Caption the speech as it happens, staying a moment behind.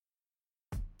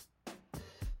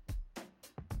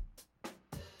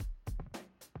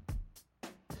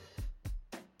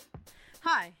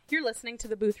Hi, you're listening to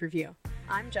The Booth Review.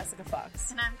 I'm Jessica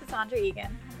Fox. And I'm Cassandra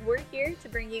Egan. We're here to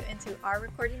bring you into our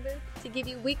recording booth to give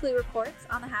you weekly reports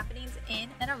on the happenings in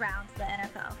and around the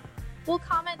NFL. We'll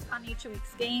comment on each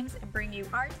week's games and bring you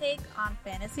our take on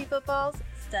fantasy football's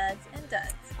studs and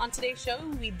duds. On today's show,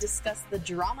 we discuss the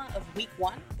drama of Week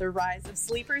 1, the rise of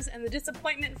sleepers, and the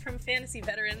disappointment from fantasy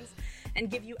veterans,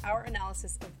 and give you our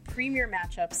analysis of premier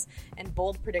matchups and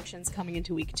bold predictions coming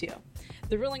into Week 2.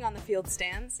 The ruling on the field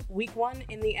stands. Week 1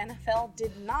 in the NFL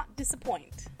did not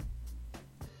disappoint.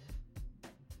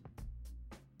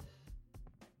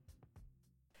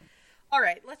 All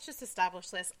right, let's just establish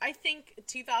this. I think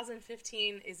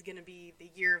 2015 is going to be the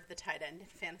year of the tight end in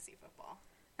fantasy football.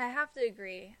 I have to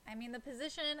agree. I mean, the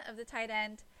position of the tight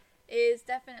end is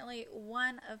definitely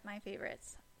one of my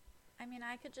favorites. I mean,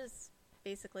 I could just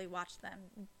basically watch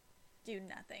them do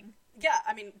nothing. Yeah,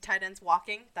 I mean, tight ends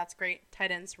walking, that's great.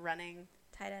 Tight ends running.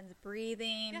 Tight ends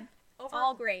breathing. Yeah,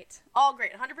 all great. All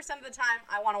great. 100% of the time,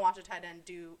 I want to watch a tight end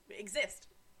exist,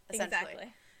 essentially.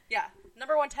 Exactly. Yeah.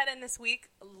 Number one tight end this week,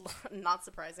 not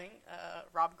surprising,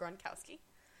 Rob Gronkowski.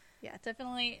 Yeah,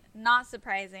 definitely not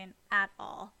surprising at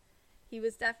all. He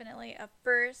was definitely a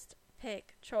first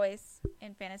pick choice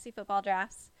in fantasy football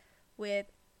drafts with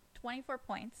 24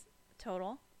 points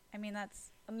total. I mean,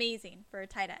 that's amazing for a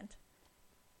tight end.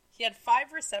 He had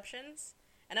 5 receptions,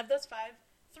 and of those 5,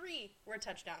 3 were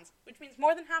touchdowns, which means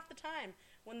more than half the time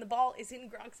when the ball is in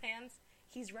Gronk's hands,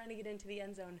 he's running it into the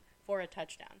end zone for a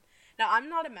touchdown. Now, I'm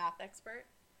not a math expert,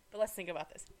 but let's think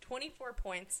about this. 24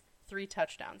 points, 3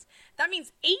 touchdowns. That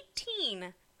means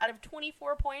 18 out of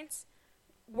 24 points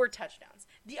were touchdowns.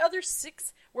 The other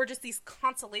 6 were just these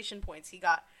consolation points he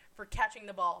got for catching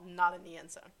the ball not in the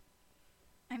end zone.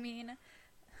 I mean,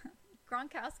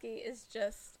 Gronkowski is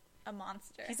just a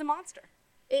monster. He's a monster.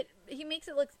 He makes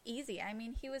it look easy. I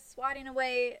mean, he was swatting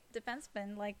away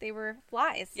defensemen like they were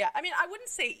flies. Yeah, I mean, I wouldn't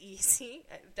say easy.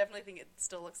 I definitely think it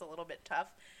still looks a little bit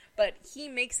tough. But he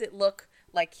makes it look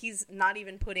like he's not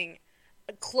even putting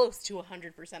close to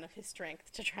 100% of his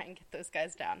strength to try and get those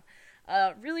guys down.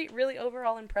 Really, really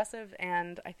overall impressive,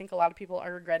 and I think a lot of people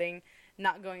are regretting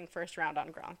not going first round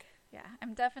on Gronk. Yeah,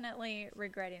 I'm definitely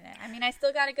regretting it. I mean, I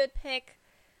still got a good pick.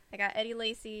 I got Eddie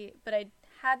Lacy, but I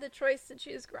had the choice to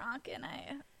choose Gronk, and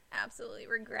I absolutely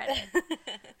regret it.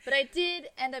 But I did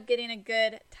end up getting a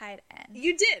good tight end.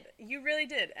 You did. You really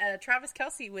did. Travis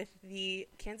Kelce with the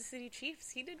Kansas City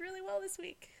Chiefs. He did really well this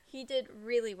week. He did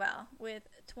really well with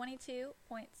 22.6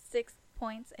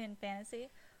 points in fantasy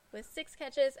with 6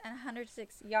 catches and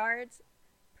 106 yards.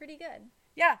 Pretty good.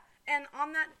 Yeah, and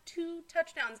on that 2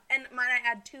 touchdowns, and might I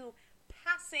add 2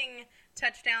 passing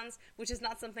touchdowns, which is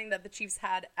not something that the Chiefs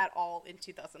had at all in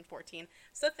 2014.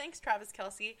 So thanks, Travis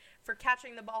Kelce, for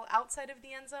catching the ball outside of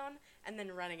the end zone and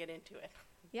then running it into it.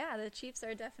 Yeah, the Chiefs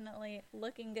are definitely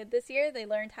looking good this year. They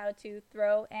learned how to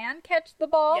throw and catch the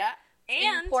ball. Yeah,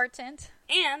 and important.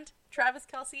 And Travis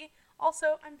Kelce,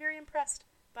 also, I'm very impressed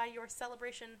by your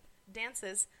celebration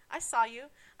dances. I saw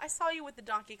you with the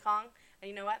Donkey Kong, and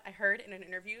you know what? I heard in an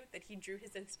interview that he drew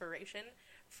his inspiration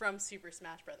from Super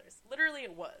Smash Brothers. Literally,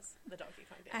 it was the Donkey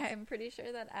Kong dance. I'm pretty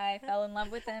sure that I fell in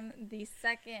love with him the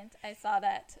second I saw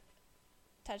that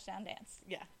touchdown dance.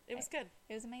 Yeah, it was good.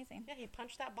 It was amazing. Yeah, he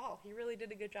punched that ball. He really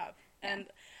did a good job. Yeah. And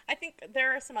I think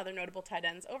there are some other notable tight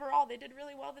ends. Overall, they did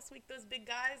really well this week. Those big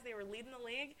guys, they were leading the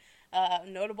league.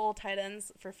 Notable tight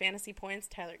ends for fantasy points,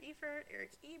 Tyler Eifert,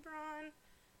 Eric Ebron.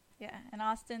 Yeah, and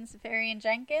Austin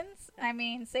Seferian-Jenkins. I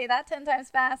mean, say that 10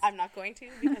 times fast. I'm not going to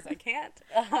because I can't.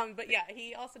 But yeah,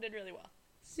 he also did really well.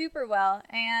 Super well.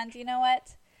 And you know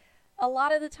what? A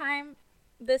lot of the time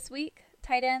this week,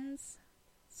 tight ends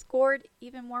scored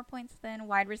even more points than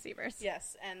wide receivers.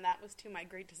 Yes, and that was to my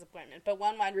great disappointment. But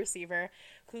one wide receiver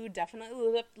who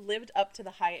definitely lived up to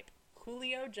the hype,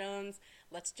 Julio Jones.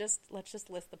 Let's just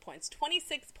list the points.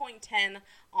 26.10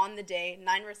 on the day,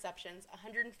 9 receptions,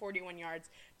 141 yards,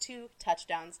 2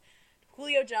 touchdowns.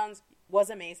 Julio Jones was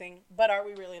amazing, but are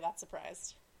we really that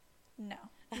surprised? No,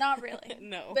 not really.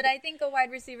 No. But I think a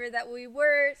wide receiver that we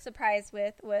were surprised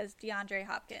with was DeAndre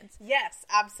Hopkins. Yes,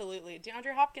 absolutely.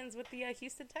 DeAndre Hopkins with the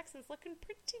Houston Texans looking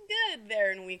pretty good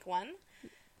there in week 1.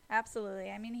 Absolutely.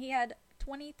 I mean, he had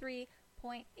 23.8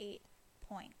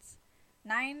 points.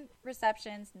 9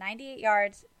 receptions, 98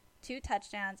 yards, 2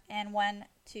 touchdowns, and 1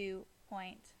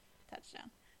 2-point touchdown.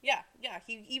 Yeah,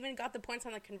 he even got the points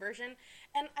on the conversion.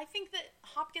 And I think that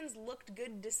Hopkins looked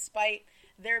good despite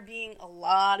there being a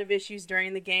lot of issues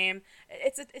during the game.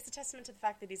 It's a testament to the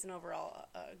fact that he's an overall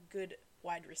good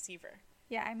wide receiver.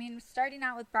 Yeah, I mean, starting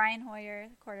out with Brian Hoyer,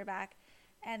 the quarterback,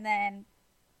 and then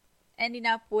ending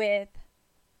up with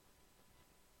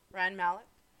Ryan Mallett.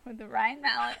 with the Ryan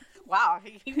Mallett. Wow.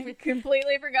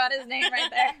 Completely forgot his name right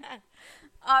there.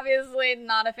 Obviously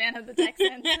not a fan of the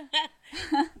Texans.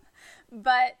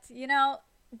 But,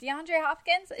 DeAndre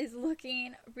Hopkins is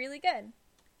looking really good.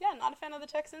 Yeah, not a fan of the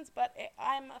Texans, but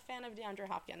I'm a fan of DeAndre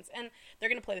Hopkins. And they're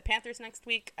going to play the Panthers next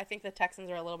week. I think the Texans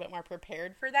are a little bit more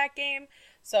prepared for that game.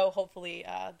 So hopefully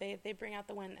they bring out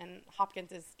the win, and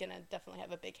Hopkins is going to definitely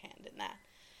have a big hand in that.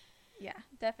 Yeah,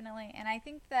 definitely. And I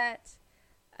think that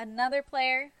another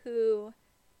player who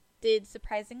did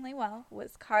surprisingly well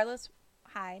was Carlos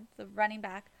Hyde, the running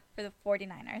back for the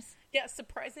 49ers. Yeah,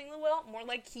 surprisingly well. More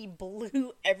like he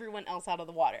blew everyone else out of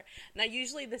the water. Now,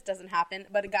 usually this doesn't happen,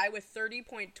 but a guy with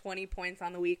 30.20 points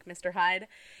on the week, Mr. Hyde,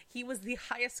 he was the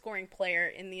highest scoring player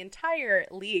in the entire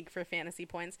league for fantasy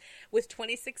points with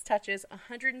 26 touches,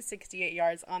 168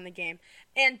 yards on the game,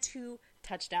 and 2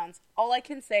 touchdowns. All I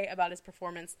can say about his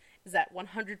performance is that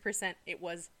 100% it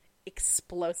was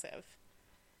explosive.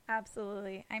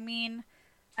 Absolutely. I mean,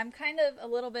 I'm kind of a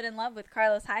little bit in love with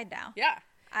Carlos Hyde now. Yeah.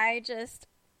 I just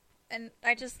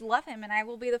love him, and I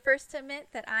will be the first to admit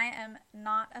that I am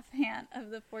not a fan of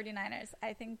the 49ers.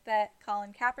 I think that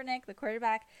Colin Kaepernick, the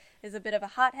quarterback, is a bit of a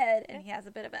hothead, and he has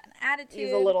a bit of an attitude.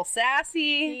 He's a little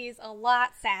sassy. He's a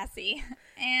lot sassy.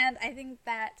 And I think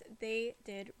that they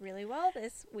did really well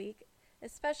this week,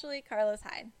 especially Carlos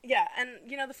Hyde. Yeah, and,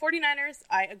 the 49ers,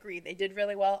 I agree, they did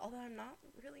really well, although I'm not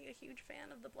really a huge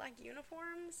fan of the black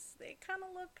uniforms. They kind of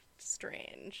look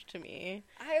strange to me.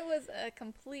 I was a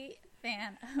complete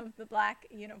fan of the black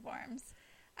uniforms.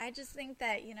 I just think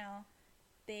that,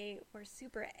 they were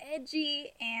super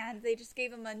edgy, and they just gave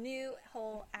them a new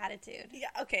whole attitude. Yeah,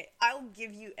 okay, I'll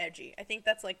give you edgy. I think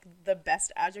that's, the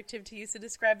best adjective to use to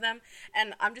describe them,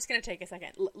 and I'm just going to take a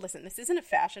second. Listen, this isn't a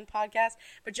fashion podcast,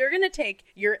 but you're going to take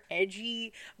your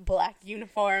edgy black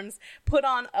uniforms, put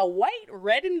on a white,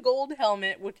 red, and gold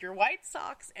helmet with your white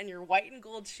socks and your white and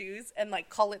gold shoes, and,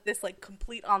 call it this,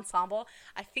 complete ensemble.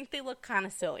 I think they look kind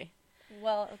of silly.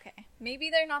 Well, okay. Maybe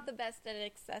they're not the best at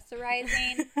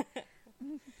accessorizing,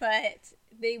 but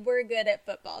they were good at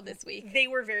football this week. They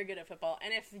were very good at football.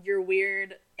 And if your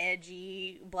weird,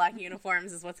 edgy black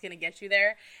uniforms is what's going to get you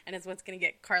there, and is what's going to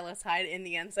get Carlos Hyde in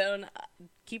the end zone,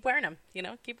 keep wearing them.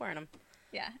 Keep wearing them.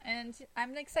 Yeah, and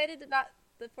I'm excited about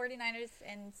the 49ers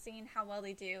and seeing how well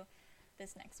they do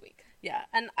this next week. Yeah,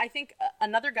 and I think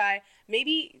another guy,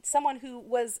 maybe someone who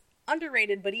was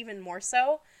underrated, but even more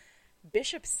so,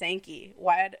 Bishop Sankey,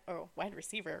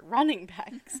 running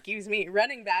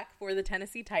back for the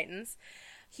Tennessee Titans.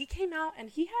 He came out and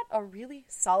he had a really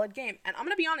solid game. And I'm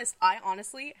going to be honest, I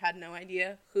honestly had no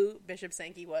idea who Bishop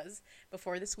Sankey was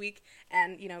before this week.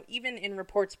 And, even in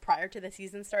reports prior to the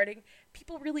season starting,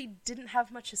 people really didn't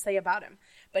have much to say about him.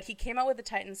 But he came out with the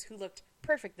Titans, who looked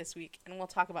perfect this week. And we'll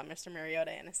talk about Mr.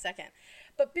 Mariota in a second.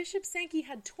 But Bishop Sankey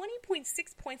had 20.6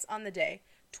 points on the day,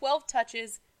 12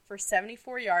 touches, for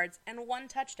 74 yards and 1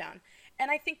 touchdown. And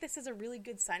I think this is a really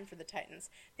good sign for the Titans.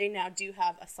 They now do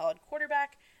have a solid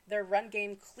quarterback. Their run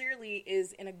game clearly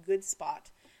is in a good spot.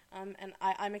 And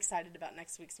I'm excited about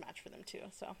next week's match for them too.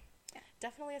 So yeah,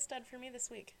 definitely a stud for me this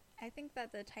week. I think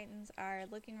that the Titans are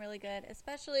looking really good,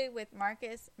 especially with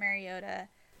Marcus Mariota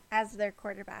as their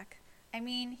quarterback. I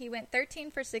mean, he went 13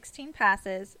 for 16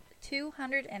 passes,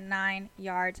 209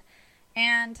 yards,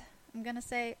 and I'm going to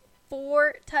say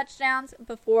 4 touchdowns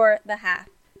before the half.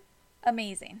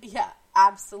 Amazing. Yeah,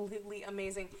 absolutely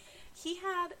amazing. He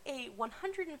had a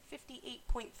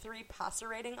 158.3 passer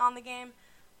rating on the game.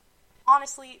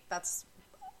 Honestly, that's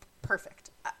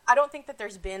perfect. I don't think that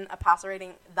there's been a passer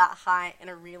rating that high in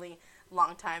a really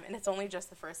long time, and it's only just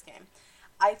the first game.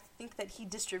 I think that he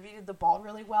distributed the ball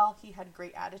really well. He had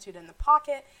great attitude in the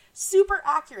pocket. Super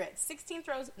accurate. 16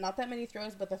 throws, not that many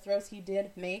throws, but the throws he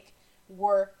did make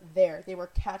were there. They were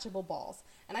catchable balls.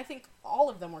 And I think all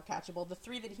of them were catchable. The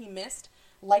 3 that he missed,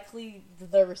 likely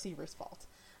the receiver's fault.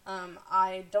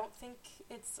 I don't think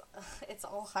it's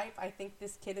all hype. I think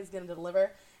this kid is going to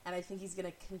deliver, and I think he's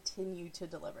going to continue to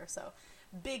deliver. So,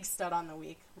 big stud on the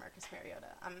week, Marcus Mariota.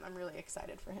 I'm really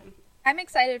excited for him. I'm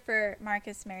excited for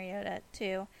Marcus Mariota,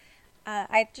 too.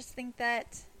 I just think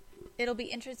that it'll be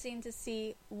interesting to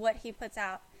see what he puts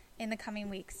out in the coming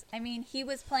weeks. I mean, he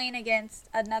was playing against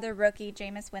another rookie,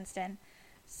 Jameis Winston.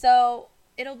 So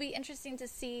it'll be interesting to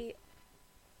see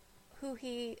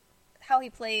how he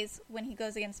plays when he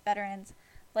goes against veterans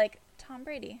like Tom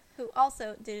Brady, who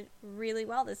also did really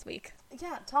well this week.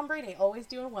 Yeah, Tom Brady, always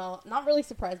doing well. Not really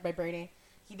surprised by Brady.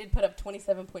 He did put up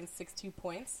 27.62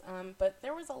 points, but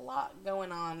there was a lot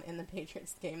going on in the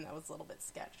Patriots game that was a little bit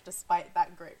sketch, despite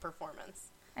that great performance.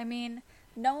 I mean,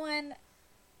 no one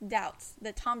doubts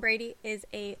that Tom Brady is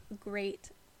a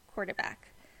great quarterback.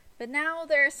 But now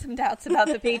there are some doubts about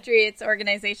the Patriots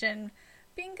organization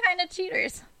being kind of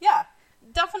cheaters. Yeah,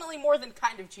 definitely more than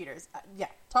kind of cheaters. Yeah,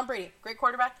 Tom Brady, great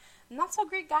quarterback. Not so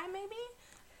great guy, maybe?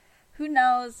 Who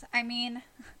knows? I mean,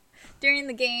 during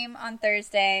the game on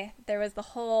Thursday, there was the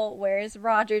whole "Where's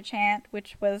Roger" chant,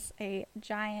 which was a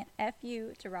giant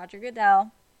FU to Roger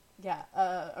Goodell. Yeah,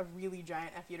 a really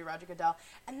giant FU to Roger Goodell.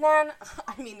 And then,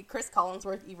 I mean, Chris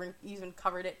Collinsworth even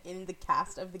covered it in the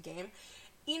cast of the game.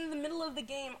 In the middle of the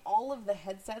game, all of the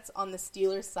headsets on the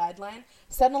Steelers sideline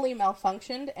suddenly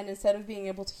malfunctioned, and instead of being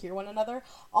able to hear one another,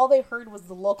 all they heard was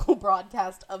the local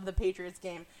broadcast of the Patriots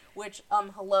game, which,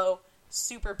 hello,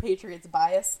 super Patriots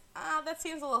bias. That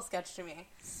seems a little sketch to me.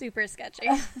 Super sketchy.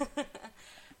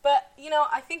 But,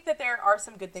 I think that there are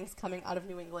some good things coming out of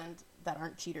New England that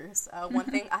aren't cheaters. One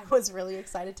thing I was really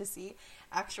excited to see,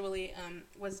 actually,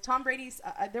 was Tom Brady's,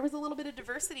 there was a little bit of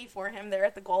diversity for him there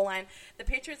at the goal line. The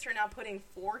Patriots are now putting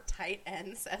 4 tight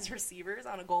ends as receivers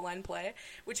on a goal line play,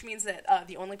 which means that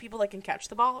the only people that can catch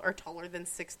the ball are taller than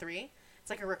 6'3". It's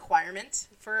like a requirement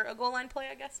for a goal line play,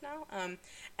 I guess, now.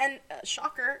 And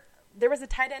shocker, there was a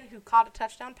tight end who caught a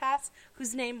touchdown pass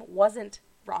whose name wasn't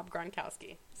Rob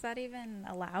Gronkowski. Is that even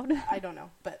allowed? I don't know,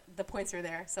 but the points are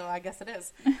there, so I guess it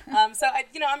is. So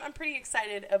I'm pretty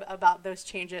excited about those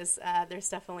changes. There's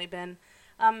definitely been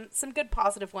some good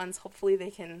positive ones. Hopefully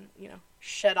they can,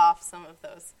 shed off some of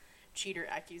those cheater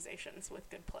accusations with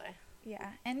good play.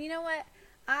 Yeah, and you know what?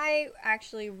 I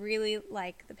actually really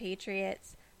like the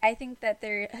Patriots. I think that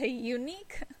they're a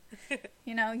unique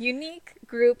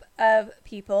group of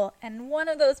people, and one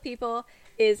of those people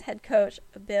is head coach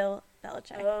Bill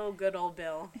Belichick. Oh, good old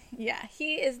Bill. Yeah,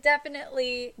 he is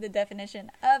definitely the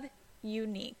definition of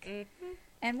unique. Mm-hmm.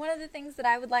 And one of the things that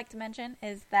I would like to mention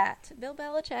is that Bill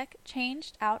Belichick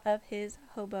changed out of his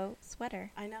hobo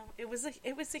sweater. I know. It was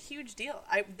a huge deal.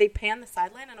 They panned the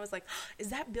sideline and I was like, oh,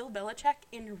 is that Bill Belichick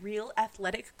in real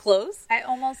athletic clothes? I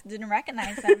almost didn't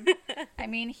recognize him. I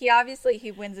mean, he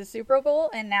wins a Super Bowl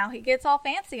and now he gets all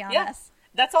fancy on us.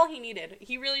 That's all he needed.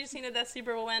 He really just needed that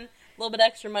Super Bowl win, a little bit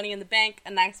extra money in the bank,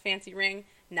 a nice fancy ring.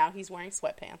 Now he's wearing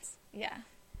sweatpants. Yeah.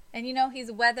 And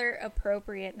he's weather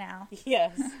appropriate now.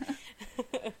 Yes.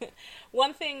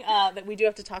 One thing that we do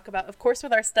have to talk about, of course,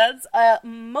 with our studs,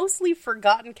 mostly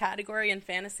forgotten category in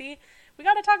fantasy, we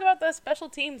got to talk about those special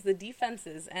teams, the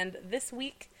defenses. And this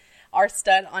week, our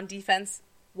stud on defense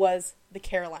was the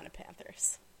Carolina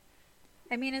Panthers.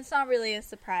 I mean, it's not really a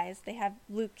surprise. They have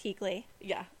Luke Kuechly.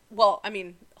 Yeah. Well, I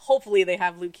mean, hopefully they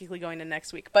have Luke Kuechly going to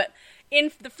next week. But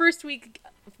in the first week's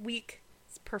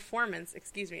performance,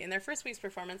 in their first week's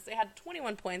performance, they had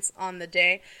 21 points on the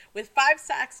day with 5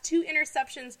 sacks, 2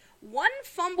 interceptions, 1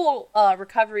 fumble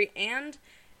recovery, and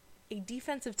a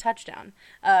defensive touchdown.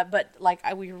 But like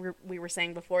we were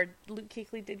saying before, Luke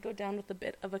Kuechly did go down with a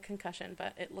bit of a concussion,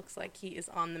 but it looks like he is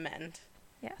on the mend.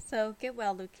 Yeah, so get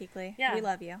well, Luke Kuechly. Yeah, we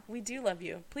love you. We do love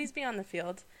you. Please be on the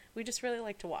field. We just really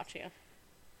like to watch you.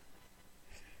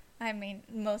 I mean,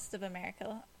 most of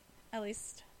America, at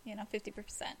least, 50%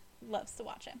 loves to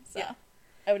watch him. So yeah,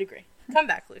 I would agree. Come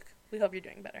back, Luke. We hope you're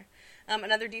doing better.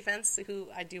 Another defense who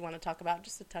I do want to talk about,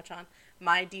 just to touch on,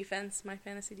 my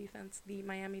fantasy defense, the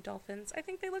Miami Dolphins. I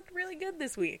think they looked really good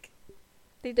this week.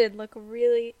 They did look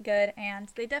really good, and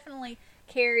they definitely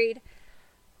carried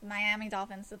Miami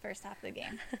Dolphins the first half of the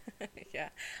game. Yeah,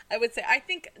 I would say. I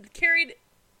think carried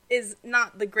is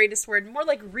not the greatest word, more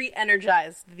like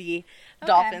re-energized the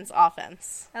Dolphins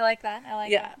offense. I like that.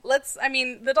 Yeah,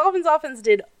 the Dolphins offense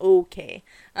did okay,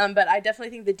 but I definitely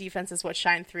think the defense is what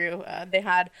shined through. They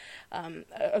had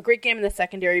a great game in the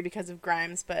secondary because of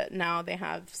Grimes, but now they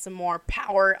have some more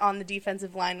power on the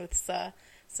defensive line with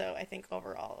so I think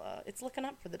overall it's looking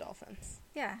up for the Dolphins.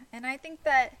 Yeah, and I think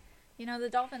that, the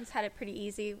Dolphins had it pretty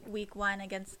easy week 1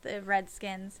 against the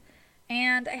Redskins,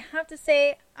 and I have to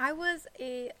say I was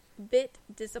a bit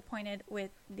disappointed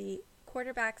with the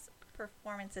quarterbacks'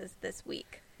 performances this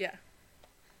week. Yeah.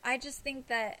 I just think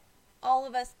that all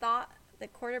of us thought the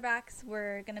quarterbacks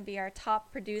were going to be our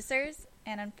top producers,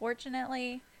 and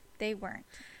unfortunately, they weren't.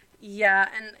 Yeah,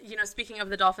 and, speaking of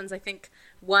the Dolphins, I think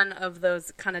one of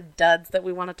those kind of duds that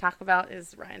we want to talk about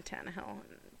is Ryan Tannehill.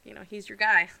 He's your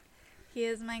guy. He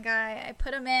is my guy. I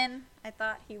put him in. I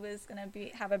thought he was going to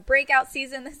have a breakout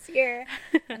season this year,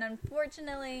 and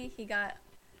unfortunately, he got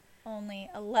only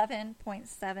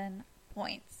 11.7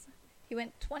 points. He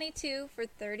went 22 for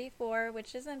 34,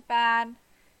 which isn't bad.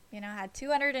 Had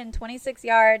 226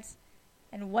 yards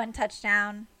and 1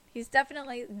 touchdown. He's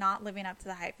definitely not living up to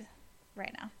the hype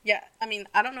right now. Yeah,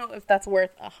 I don't know if that's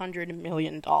worth $100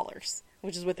 million,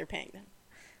 which is what they're paying them.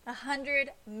 $100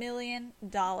 million.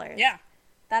 Yeah.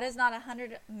 That is not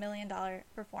 $100 million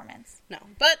performance. No,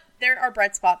 but there are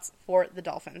bright spots for the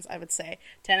Dolphins, I would say.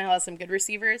 Tannehill has some good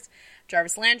receivers.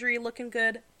 Jarvis Landry looking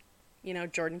good. You know,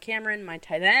 Jordan Cameron, my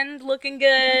tight end, looking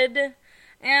good.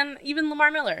 And even Lamar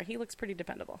Miller, he looks pretty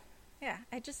dependable. Yeah,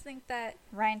 I just think that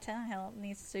Ryan Tannehill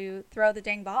needs to throw the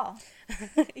dang ball.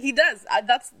 He does.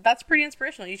 That's pretty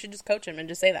inspirational. You should just coach him and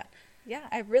just say that. Yeah,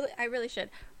 I really should.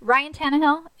 Ryan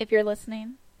Tannehill, if you're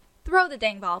listening, throw the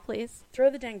dang ball, please. Throw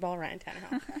the dang ball, Ryan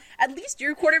Tannehill. At least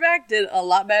your quarterback did a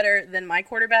lot better than my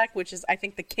quarterback, which is, I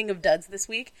think, the king of duds this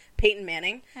week, Peyton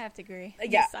Manning. I have to agree.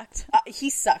 Yeah, He sucked. He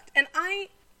sucked. And I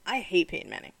hate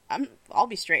Peyton Manning. I'll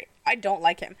be straight. I don't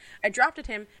like him. I drafted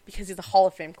him because he's a Hall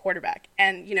of Fame quarterback.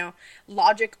 And, you know,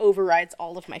 logic overrides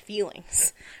all of my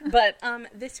feelings. But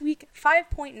this week,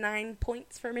 5.9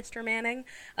 points for Mr. Manning.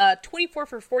 24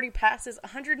 for 40 passes,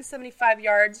 175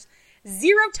 yards,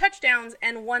 0 touchdowns,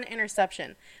 and 1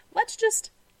 interception. Let's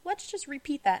just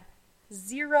repeat that.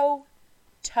 0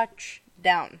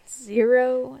 touchdowns.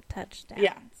 0 touchdowns.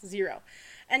 Yeah, 0.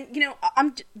 And, you know,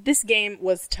 this game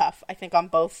was tough, I think, on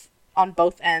both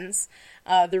ends.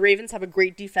 The Ravens have a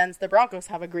great defense. The Broncos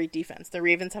have a great defense. The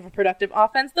Ravens have a productive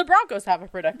offense. The Broncos have a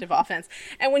productive offense.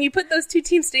 And when you put those two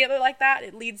teams together like that,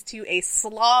 it leads to a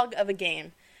slog of a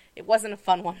game. It wasn't a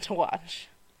fun one to watch.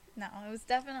 No, it was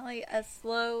definitely a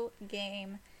slow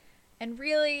game. And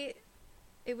really,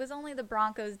 it was only the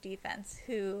Broncos defense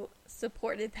who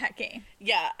supported that game.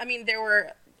 Yeah, I mean, there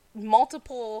were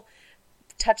multiple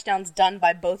touchdowns done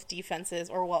by both defenses,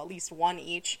 or well, at least one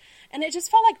each. And it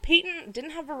just felt like Peyton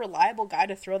didn't have a reliable guy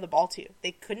to throw the ball to.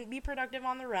 They couldn't be productive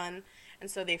on the run, and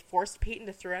so they forced Peyton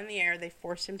to throw in the air. They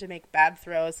forced him to make bad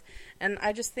throws. And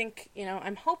I just think, you know,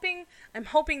 I'm hoping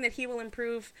that he will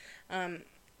improve.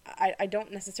 I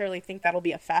don't necessarily think that'll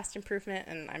be a fast improvement,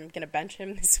 and I'm going to bench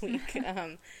him this week.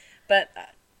 But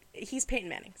he's Peyton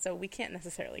Manning, so we can't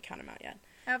necessarily count him out yet.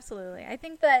 Absolutely. I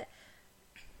think that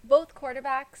both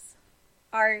quarterbacks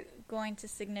are going to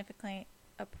significantly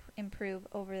improve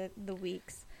over the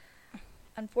weeks.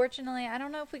 Unfortunately, I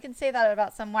don't know if we can say that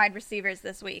about some wide receivers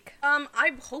this week.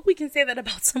 I hope we can say that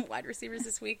about some wide receivers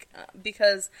this week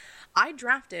because I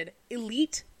drafted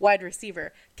elite wide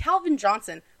receiver Calvin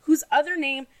Johnson, whose other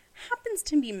name happens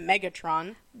to be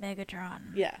Megatron.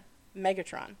 Megatron. Yeah,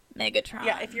 Megatron. Megatron.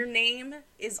 Yeah, if your name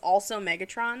is also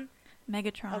Megatron.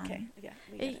 Megatron. Okay, yeah,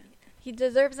 we get it. He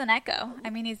deserves an echo. I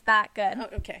mean, he's that good.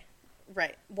 Oh, okay.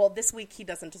 Right. Well, this week he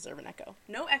doesn't deserve an echo.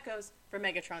 No echoes for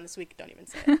Megatron this week. Don't even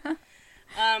say it.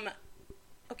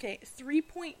 Okay,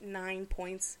 3.9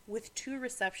 points with 2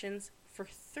 receptions for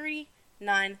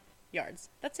 39 yards.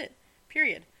 That's it.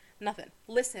 Period. Nothing.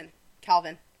 Listen,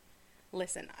 Calvin.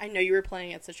 Listen, I know you were playing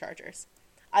against the Chargers.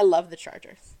 I love the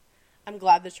Chargers. I'm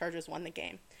glad the Chargers won the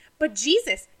game. But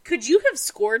Jesus, could you have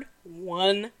scored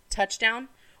 1 touchdown?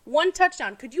 1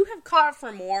 touchdown. Could you have caught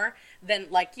for more than,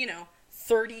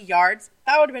 30 yards?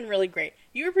 That would have been really great.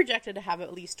 You were projected to have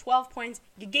at least 12 points.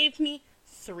 You gave me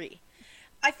 3.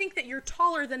 I think that you're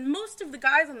taller than most of the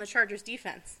guys on the Chargers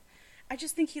defense. I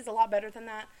just think he's a lot better than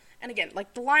that. And again,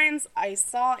 like the Lions, I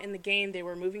saw in the game they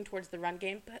were moving towards the run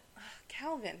game, but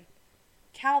Calvin,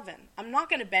 I'm not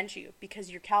going to bench you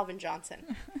because you're Calvin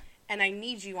Johnson, and I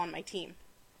need you on my team.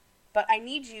 But I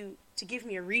need you to give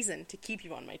me a reason to keep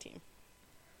you on my team.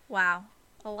 Wow.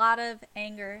 A lot of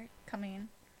anger coming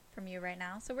from you right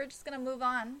now. So we're just going to move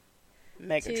on.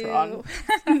 Megatron.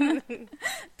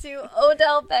 To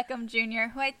Odell Beckham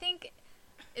Jr., who I think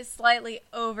is slightly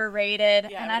overrated.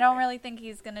 Yeah, and I don't really think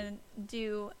he's going to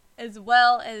do as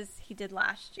well as he did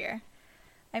last year.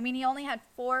 I mean, he only had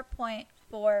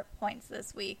 4.4 points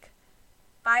this week.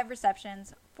 5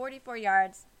 receptions, 44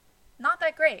 yards. Not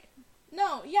that great.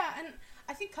 No, yeah, and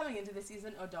I think coming into the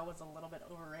season, Odell was a little bit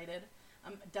overrated.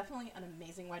 Definitely an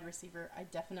amazing wide receiver. I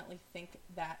definitely think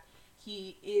that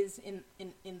he is in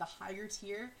the higher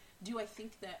tier. Do I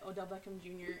think that Odell Beckham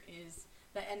Jr. is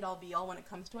the end-all be-all when it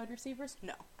comes to wide receivers?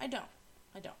 No, I don't.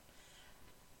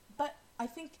 But I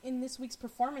think in this week's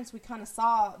performance, we kind of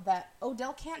saw that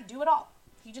Odell can't do it all.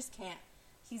 He just can't.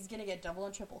 He's going to get double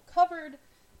and triple covered,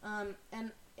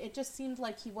 and it just seemed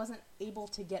like he wasn't able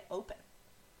to get open.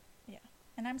 Yeah,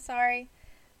 and I'm sorry,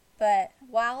 but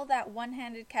while that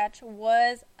one-handed catch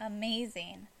was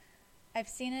amazing, I've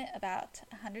seen it about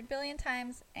 100 billion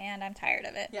times, and I'm tired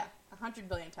of it. Yeah, 100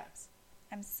 billion times.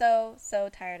 I'm so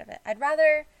tired of it. I'd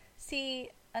rather see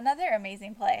another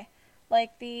amazing play,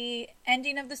 like the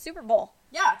ending of the Super Bowl.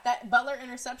 Yeah, that Butler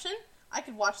interception I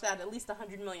could watch that at least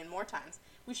 100 million more times.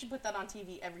 We should put that on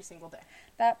TV every single day.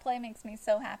 That play makes me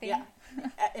so happy. Yeah,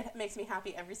 it makes me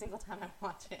happy every single time I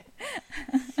watch it.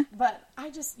 But I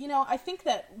just, I think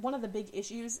that one of the big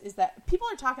issues is that people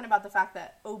are talking about the fact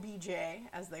that OBJ,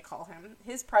 as they call him,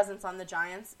 his presence on the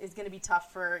Giants is going to be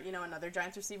tough for, another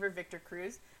Giants receiver, Victor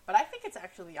Cruz. But I think it's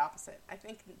actually the opposite. I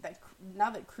think that now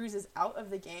that Cruz is out of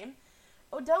the game,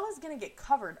 Odell is going to get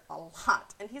covered a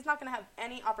lot, and he's not going to have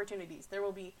any opportunities. There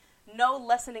will be no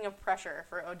lessening of pressure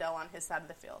for Odell on his side of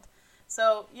the field.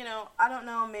 So, I don't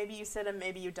know, maybe you sit him,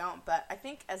 maybe you don't, but I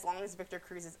think as long as Victor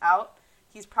Cruz is out,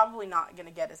 he's probably not going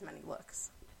to get as many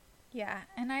looks. Yeah,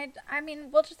 and I mean,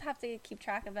 we'll just have to keep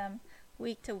track of him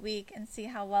week to week and see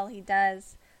how well he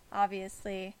does,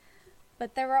 obviously.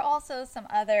 But there were also some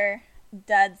other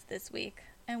duds this week,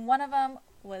 and one of them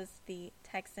was the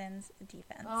Texans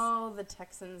defense. Oh, the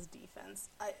Texans defense.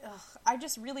 I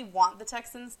just really want the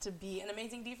Texans to be an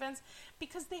amazing defense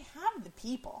because they have the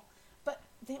people. But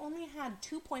they only had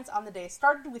 2 points on the day.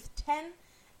 Started with 10,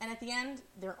 and at the end,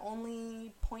 their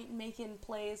only point-making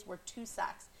plays were 2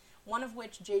 sacks. One of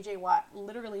which J.J. Watt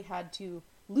literally had to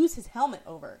lose his helmet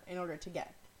over in order to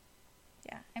get.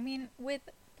 Yeah, I mean, with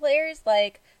players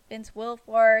like Vince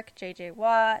Wilfork, J.J.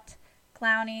 Watt,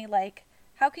 Clowney,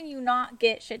 how can you not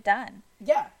get shit done?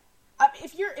 Yeah.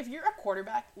 If you're a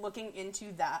quarterback looking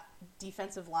into that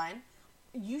defensive line,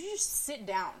 you just sit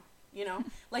down,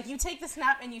 you take the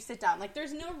snap and you sit down.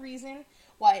 There's no reason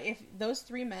why if those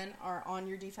 3 men are on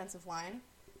your defensive line,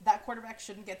 that quarterback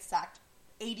shouldn't get sacked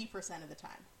 80% of the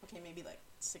time. Okay, maybe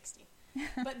 60.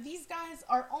 But these guys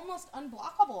are almost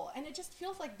unblockable, and it just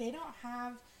feels like they don't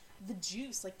have the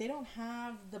juice. They don't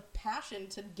have the passion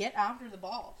to get after the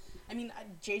ball. I mean,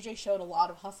 JJ showed a lot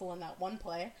of hustle in that one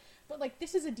play, but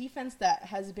this is a defense that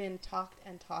has been talked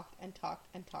and talked and talked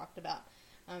and talked about.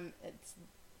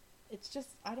 It's just,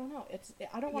 I don't know.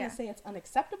 I don't want to say it's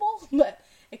unacceptable, but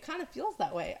it kind of feels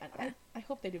that way. I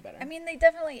hope they do better. I mean, they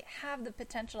definitely have the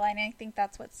potential, and I think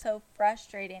that's what's so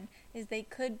frustrating is they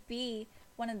could be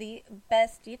one of the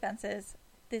best defenses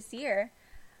this year.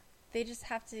 They just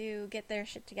have to get their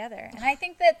shit together, and I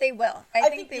think that they will. I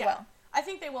think they will. I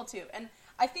think they will too, and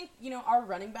I think, our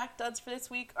running back duds for this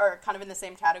week are kind of in the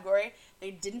same category.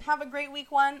 They didn't have a great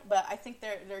week 1, but I think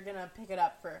they're going to pick it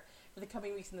up for the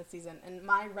coming weeks in the season. And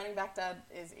my running back dud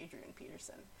is Adrian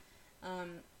Peterson.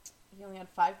 He only had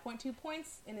 5.2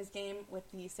 points in his game with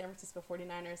the San Francisco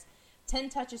 49ers. 10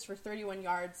 touches for 31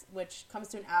 yards, which comes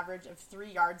to an average of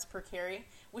 3 yards per carry,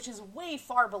 which is way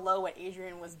far below what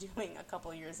Adrian was doing a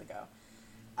couple years ago.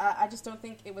 I just don't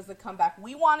think it was the comeback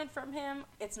we wanted from him.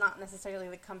 It's not necessarily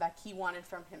the comeback he wanted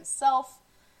from himself.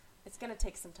 It's going to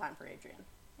take some time for Adrian.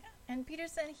 Yeah. And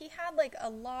Peterson, he had a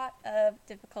lot of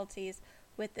difficulties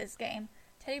with this game.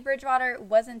 Teddy Bridgewater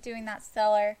wasn't doing that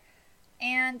stellar,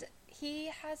 and he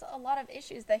has a lot of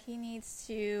issues that he needs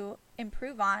to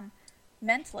improve on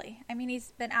mentally. I mean,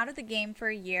 he's been out of the game for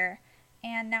a year,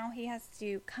 and now he has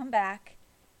to come back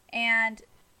and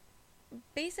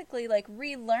basically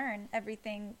relearn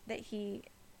everything that he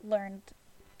learned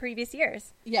previous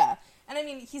years. Yeah. And I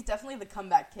mean, he's definitely the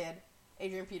comeback kid.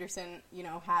 Adrian Peterson,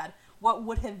 had what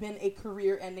would have been a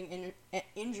career-ending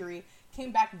injury,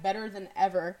 came back better than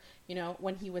ever,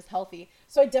 when he was healthy.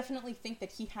 So I definitely think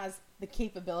that he has the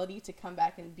capability to come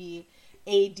back and be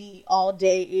AD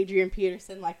all-day Adrian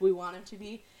Peterson like we want him to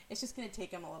be. It's just going to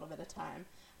take him a little bit of time.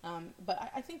 But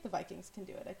I think the Vikings can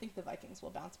do it. I think the Vikings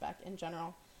will bounce back in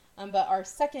general. But our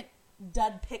second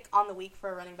dud pick on the week for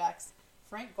our running backs,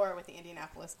 Frank Gore with the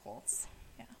Indianapolis Colts.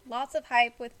 Yeah, lots of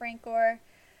hype with Frank Gore,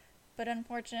 but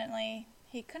unfortunately,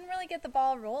 he couldn't really get the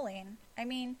ball rolling. I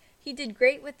mean, he did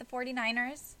great with the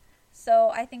 49ers, so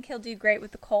I think he'll do great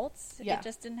with the Colts. Yeah. It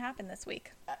just didn't happen this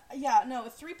week.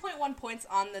 3.1 points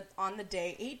on the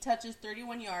day, 8 touches,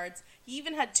 31 yards. He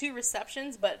even had 2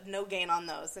 receptions, but no gain on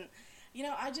those. And,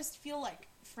 I just feel like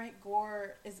Frank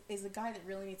Gore is a guy that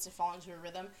really needs to fall into a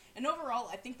rhythm. And overall,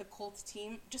 I think the Colts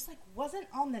team just wasn't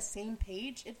on the same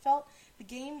page. It felt the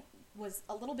game was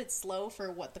a little bit slow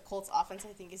for what the Colts offense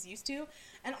I think is used to.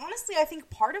 And honestly, I think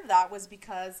part of that was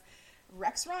because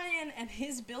Rex Ryan and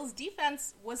his Bills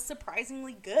defense was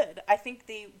surprisingly good. I think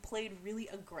they played really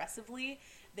aggressively.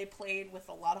 They played with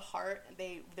a lot of heart.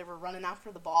 They were running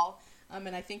after the ball.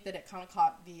 And I think that it kind of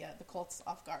caught the Colts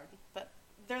off guard. But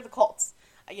they're the Colts.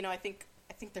 I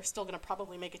think they're still going to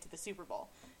probably make it to the Super Bowl.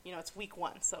 It's week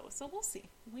 1, so we'll see.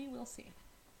 We will see.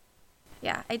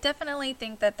 Yeah, I definitely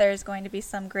think that there's going to be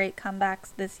some great comebacks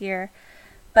this year.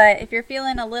 But if you're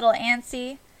feeling a little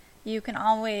antsy, you can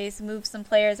always move some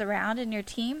players around in your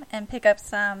team and pick up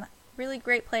some really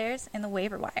great players in the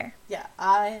waiver wire. Yeah,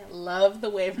 I love the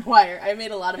waiver wire. I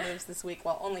made a lot of moves this week.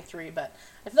 Well, only 3, but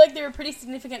I feel like they were pretty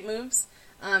significant moves.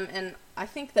 And I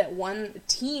think that one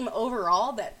team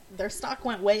overall that their stock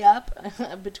went way up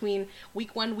between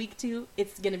week 1, week 2,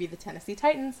 it's going to be the Tennessee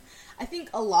Titans. I think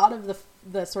a lot of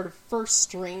the sort of first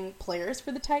string players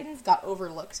for the Titans got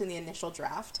overlooked in the initial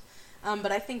draft.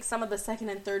 But I think some of the second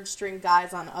and third string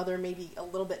guys on other maybe a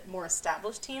little bit more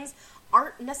established teams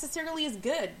aren't necessarily as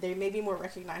good. They may be more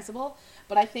recognizable.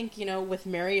 But I think, with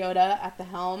Mariota at the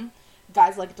helm,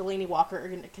 guys like Delaney Walker are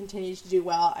going to continue to do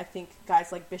well. I think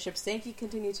guys like Bishop Sankey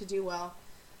continue to do well.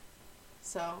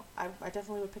 So I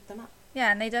definitely would pick them up. Yeah,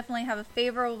 and they definitely have a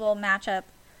favorable matchup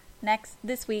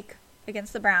this week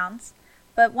against the Browns.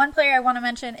 But one player I want to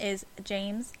mention is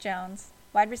James Jones,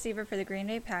 wide receiver for the Green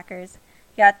Bay Packers.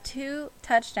 He got 2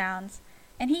 touchdowns,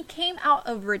 and he came out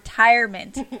of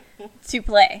retirement to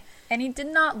play. And he did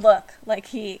not look like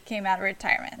he came out of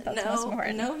retirement. That's most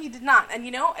important. No, he did not. And,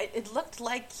 it looked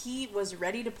like he was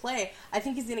ready to play. I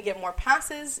think he's going to get more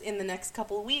passes in the next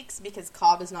couple of weeks because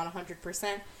Cobb is not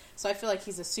 100%. So I feel like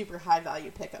he's a super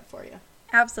high-value pickup for you.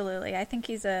 Absolutely. I think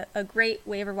he's a great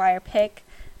waiver wire pick.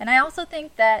 And I also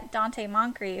think that Dante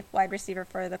Moncrief, wide receiver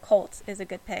for the Colts, is a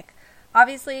good pick.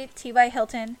 Obviously, T.Y.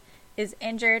 Hilton is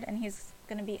injured, and he's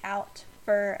going to be out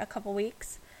for a couple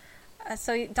weeks.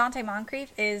 So Dante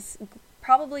Moncrief is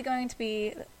probably going to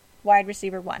be wide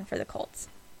receiver 1 for the Colts.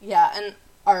 Yeah,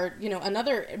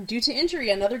 and due to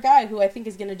injury, another guy who I think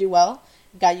is going to do well,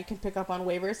 guy you can pick up on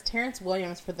waivers, Terrence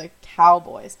Williams for the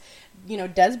Cowboys.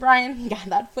 Des Bryant got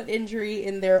that foot injury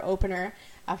in their opener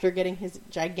after getting his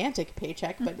gigantic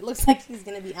paycheck, but it looks like he's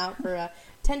going to be out for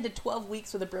 10 to 12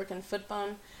 weeks with a broken foot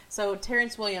bone. So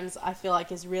Terrence Williams, I feel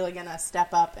like, is really going to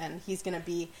step up, and he's going to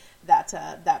be that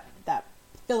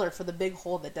filler for the big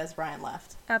hole that Des Bryant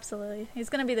left. Absolutely. He's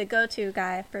going to be the go-to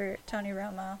guy for Tony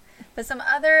Romo. But some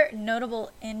other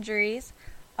notable injuries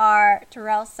are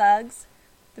Terrell Suggs,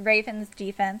 the Ravens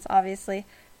defense, obviously.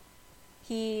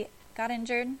 He got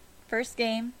injured first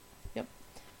game. Yep.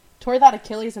 Tore that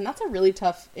Achilles, and that's a really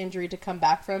tough injury to come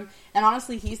back from. And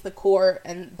honestly, he's the core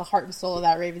and the heart and soul of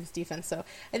that Ravens defense. So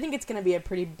I think it's going to be a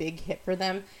pretty big hit for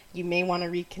them. You may want to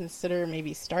reconsider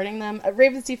maybe starting them.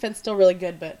 Ravens defense still really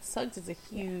good, but Suggs is a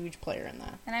huge player in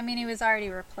that. And I mean, he was already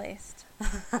replaced.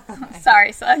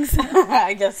 Sorry, Suggs.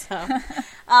 I guess so.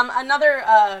 Another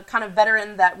kind of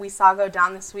veteran that we saw go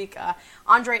down this week,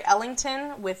 Andre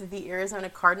Ellington with the Arizona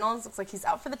Cardinals. Looks like he's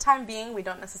out for the time being. We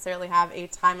don't necessarily have a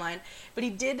timeline, but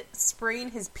he did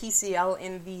sprain his PCL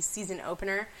in the season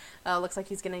opener. Looks like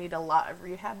he's going to need a lot of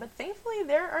rehab, but thankfully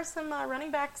there are some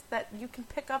running backs that you can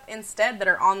pick up instead that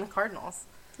are on the Cardinals.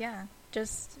 Yeah,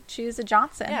 just choose a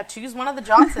Johnson. Yeah, choose one of the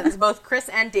Johnsons. Both Chris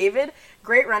and David,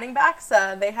 great running backs.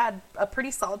 They had a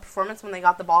pretty solid performance when they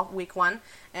got the ball week 1,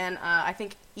 and I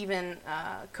think even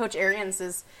Coach Arians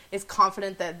is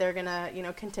confident that they're going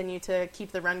to continue to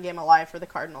keep the run game alive for the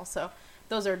Cardinals. So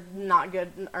those are not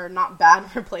good or not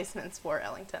bad replacements for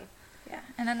Ellington. Yeah,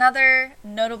 and another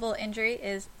notable injury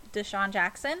is Deshaun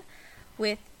Jackson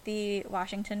with the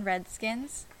Washington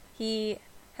Redskins. He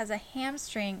has a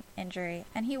hamstring injury,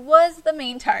 and he was the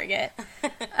main target.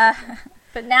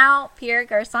 But now Pierre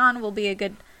Garçon will be a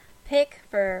good pick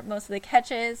for most of the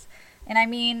catches. And I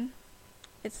mean,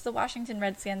 it's the Washington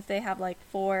Redskins. They have like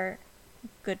 4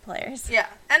 good players. Yeah,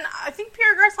 and I think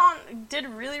Pierre Garçon did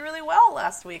really, really well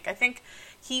last week. I think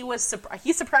he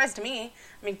surprised me.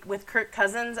 I mean, with Kirk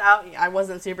Cousins out, I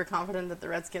wasn't super confident that the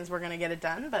Redskins were going to get it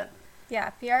done, but yeah,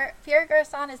 Pierre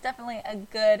Garçon is definitely a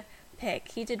good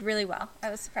pick. He did really well. I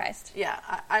was surprised. Yeah,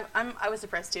 I was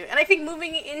surprised too. And I think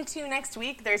moving into next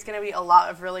week, there's going to be a lot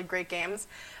of really great games.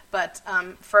 But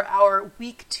for our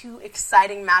week 2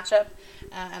 exciting matchup,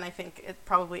 and I think it's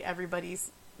probably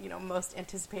everybody's most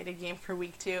anticipated game for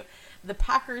week 2, the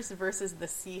Packers versus the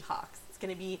Seahawks. It's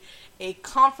going to be a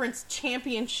conference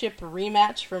championship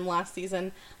rematch from last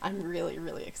season. I'm really,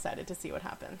 really excited to see what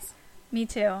happens. Me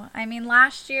too. I mean,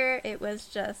 last year it was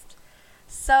just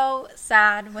so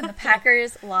sad when the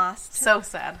Packers lost. So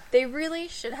sad. They really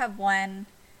should have won.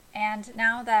 And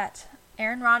now that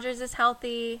Aaron Rodgers is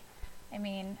healthy, I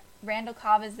mean, Randall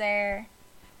Cobb is there.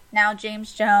 Now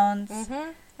James Jones.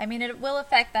 Mm-hmm. I mean, it will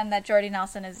affect them that Jordy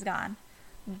Nelson is gone.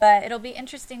 But it'll be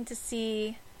interesting to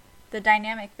see the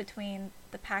dynamic between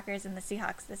the Packers and the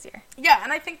Seahawks this year. Yeah,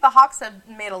 and I think the Hawks have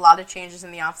made a lot of changes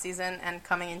in the offseason and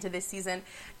coming into this season.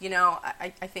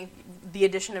 I think the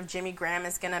addition of Jimmy Graham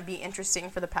is going to be interesting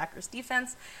for the Packers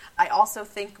defense. I also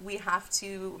think we have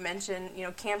to mention,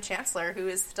 Cam Chancellor, who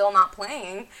is still not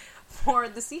playing for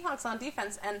the Seahawks on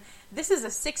defense. And this is a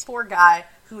 6'4" guy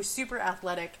who is super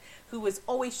athletic, who is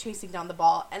always chasing down the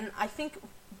ball. And I think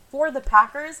for the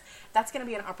Packers, that's going to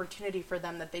be an opportunity for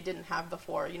them that they didn't have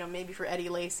before. You know, maybe for Eddie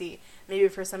Lacy, maybe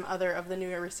for some other of the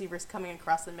newer receivers coming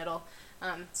across the middle.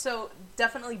 So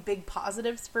definitely big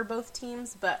positives for both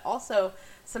teams, but also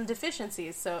some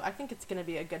deficiencies. So I think it's going to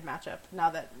be a good matchup now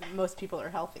that most people are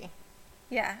healthy.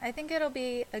 Yeah, I think it'll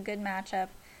be a good matchup,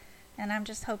 and I'm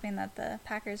just hoping that the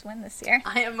Packers win this year.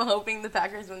 I am hoping the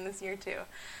Packers win this year too.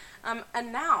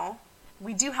 And now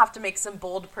we do have to make some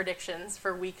bold predictions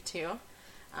for week 2.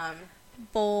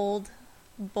 Bold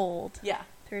Yeah.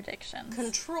 predictions.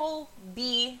 Control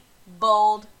B,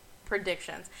 bold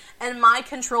predictions. And my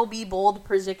Control B, bold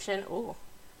prediction, ooh,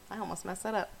 I almost messed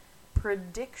that up.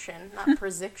 Prediction, not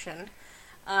prediction.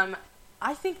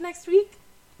 I think next week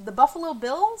the Buffalo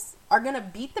Bills are going to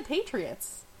beat the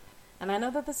Patriots. And I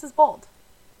know that this is bold,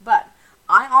 but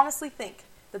I honestly think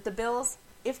that the Bills,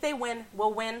 if they win,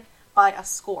 will win by a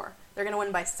score. They're going to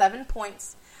win by 7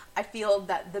 points. I feel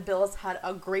that the Bills had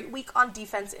a great week on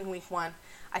defense in week 1.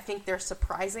 I think they're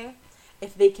surprising.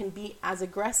 If they can be as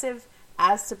aggressive,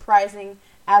 as surprising,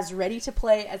 as ready to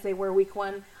play as they were week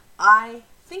 1, I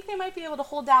think they might be able to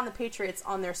hold down the Patriots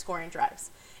on their scoring drives.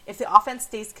 If the offense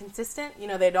stays consistent,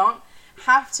 they don't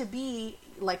have to be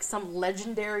like some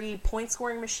legendary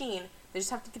point-scoring machine. They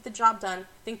just have to get the job done.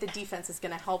 I think the defense is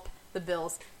going to help the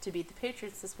Bills to beat the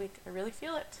Patriots this week. I really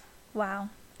feel it. Wow.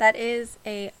 That is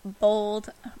a bold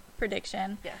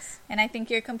prediction. Yes. And I think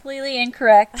you're completely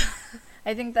incorrect.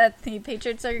 I think that the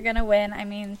Patriots are going to win. I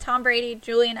mean, Tom Brady,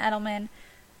 Julian Edelman,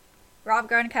 Rob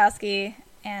Gronkowski,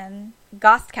 and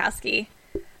Gostkowski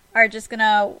are just going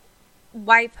to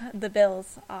wipe the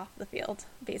Bills off the field,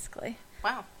 basically.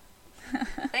 Wow.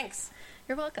 Thanks.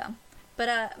 You're welcome.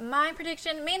 But my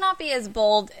prediction may not be as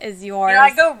bold as yours.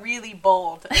 I go really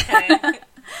bold, okay?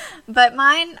 But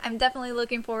mine, I'm definitely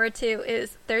looking forward to,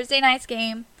 is Thursday night's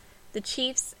game, the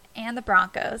Chiefs and the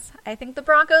Broncos. I think the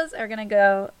Broncos are going to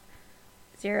go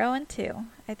 0-2.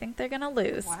 I think they're going to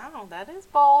lose. Wow, that is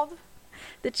bold.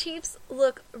 The Chiefs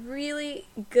look really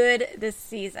good this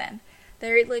season.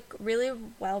 They look really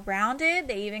well-rounded.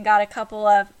 They even got a couple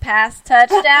of pass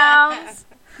touchdowns.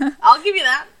 I'll give you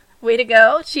that. Way to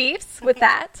go, Chiefs, with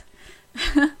that.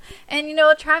 And,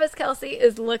 Travis Kelce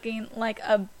is looking like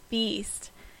a beast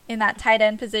in that tight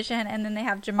end position. And then they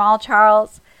have Jamal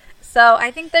Charles. So I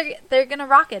think they're going to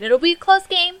rock it. It'll be a close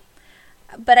game,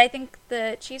 but I think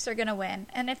the Chiefs are going to win.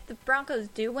 And if the Broncos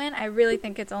do win, I really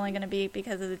think it's only going to be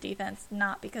because of the defense,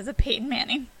 not because of Peyton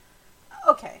Manning.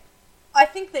 Okay. I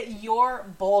think that your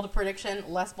bold prediction,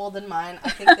 less bold than mine, I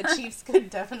think the Chiefs could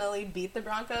definitely beat the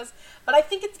Broncos, but I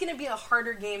think it's going to be a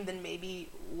harder game than maybe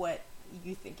what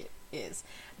you think it is.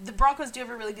 The Broncos do have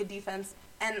a really good defense,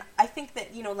 and I think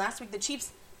that, last week the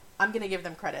Chiefs, I'm going to give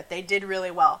them credit. They did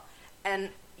really well. And,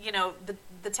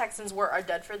 the Texans are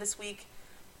dead for this week.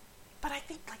 But I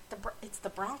think it's the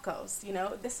Broncos.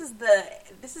 This is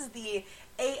the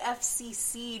AFC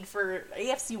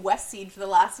West seed for the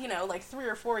last 3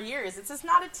 or 4 years. It's just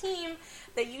not a team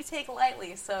that you take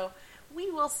lightly. So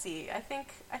we will see. I think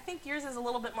yours is a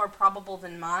little bit more probable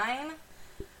than mine.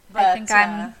 But I think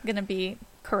I'm gonna be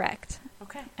correct.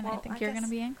 Okay, and I think you're gonna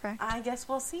be incorrect. I guess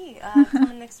we'll see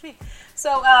coming next week.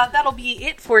 So that'll be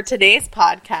it for today's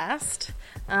podcast.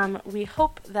 We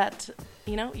hope that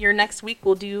your next week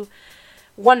will do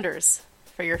wonders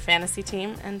for your fantasy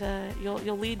team, and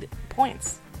you'll lead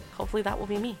points. Hopefully that will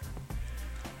be me.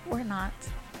 Or not.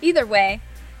 Either way,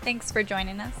 thanks for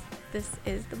joining us. This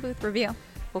is the Booth Review.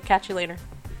 We'll catch you later.